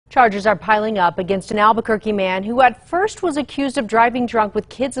Charges are piling up against an Albuquerque man who at first was accused of driving drunk with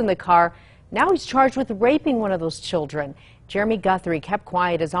kids in the car. Now he's charged with raping one of those children. Jeremy Guthrie kept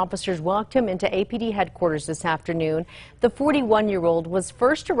quiet as officers walked him into APD headquarters this afternoon. The 41-year-old was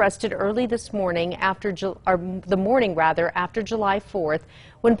first arrested early this morning after the morning after July 4th,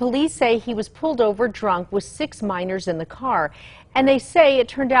 when police say he was pulled over drunk with 6 minors in the car. And they say it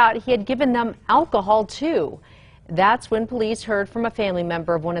turned out he had given them alcohol too. That's when police heard from a family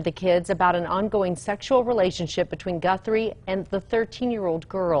member of one of the kids about an ongoing sexual relationship between Guthrie and the 13-year-old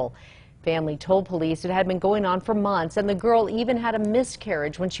girl. Family told police it had been going on for months, and the girl even had a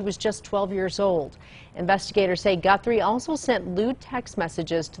miscarriage when she was just 12 years old. Investigators say Guthrie also sent lewd text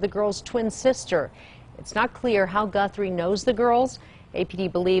messages to the girl's twin sister. It's not clear how Guthrie knows the girls.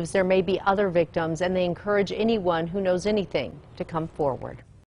 APD believes there may be other victims, and they encourage anyone who knows anything to come forward.